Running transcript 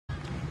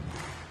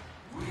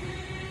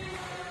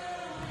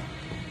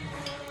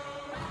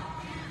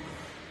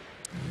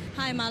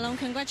Hi, Marlon.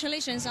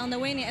 Congratulations on the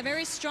winning. A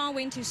very strong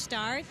win to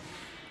start.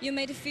 You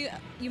made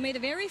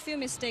very few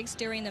mistakes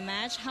during the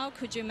match. How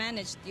could you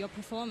manage your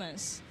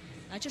performance?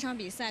 这场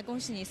比赛恭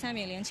喜你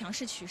3-0强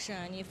势取胜，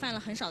你犯了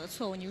很少的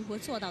错误，你如何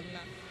做到的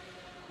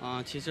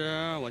呢？其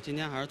实我今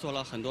天还是做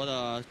了很多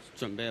的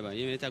准备吧，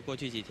因为在过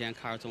去几天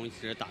卡尔松一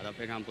直打得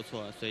非常不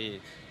错，所以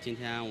今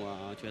天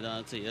我觉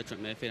得自己的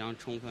准备非常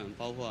充分，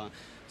包括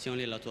经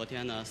历了昨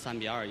天的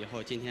3-2以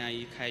后，今天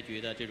一开局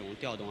的这种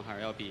调动还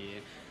是要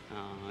比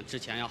之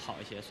前要好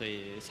一些，所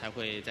以才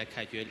会在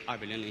开局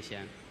2-0领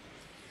先。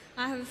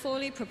I have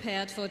fully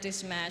prepared for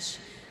this match.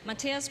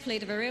 Matthias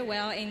played very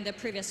well in the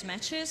previous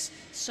matches,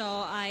 so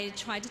I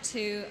tried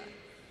to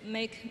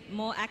make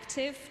more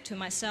active to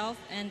myself,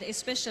 and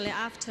especially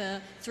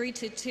after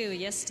 3-2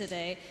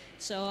 yesterday,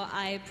 so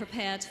I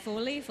prepared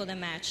fully for the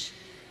match.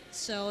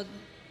 So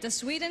the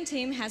Sweden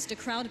team has the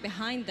crowd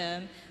behind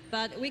them,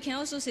 but we can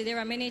also see there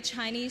are many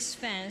Chinese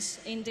fans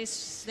in this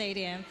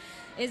stadium.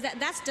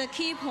 That's the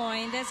key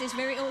point. That is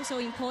very also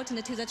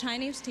important to the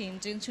Chinese team.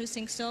 Don't you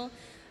think so?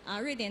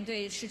 瑞典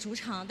队是主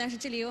场，但是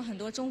这里有很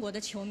多中国的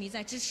球迷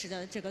在支持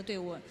的这个队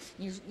伍，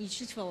你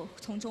是否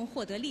从中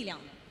获得力量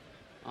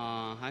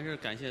呢？还是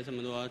感谢这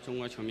么多中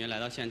国球迷来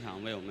到现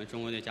场为我们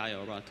中国队加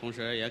油吧。同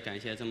时也感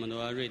谢这么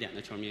多瑞典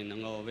的球迷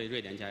能够为瑞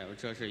典加油，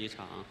这是一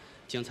场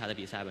精彩的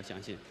比赛吧，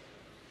相信。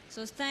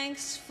So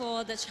thanks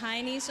for the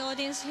Chinese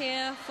audience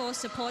here for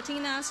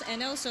supporting us,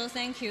 and also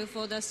thank you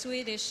for the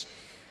Swedish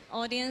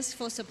audience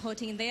for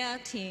supporting their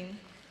team.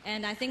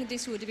 And I think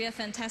this would be a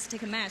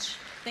fantastic match.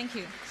 Thank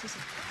you. 谢谢。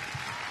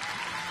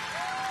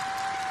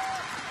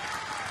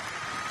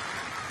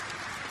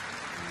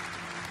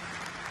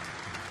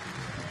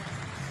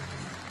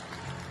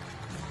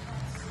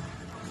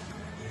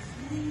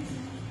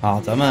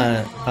好，咱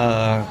们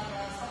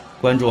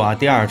关注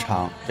第二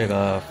场这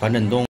个樊振东。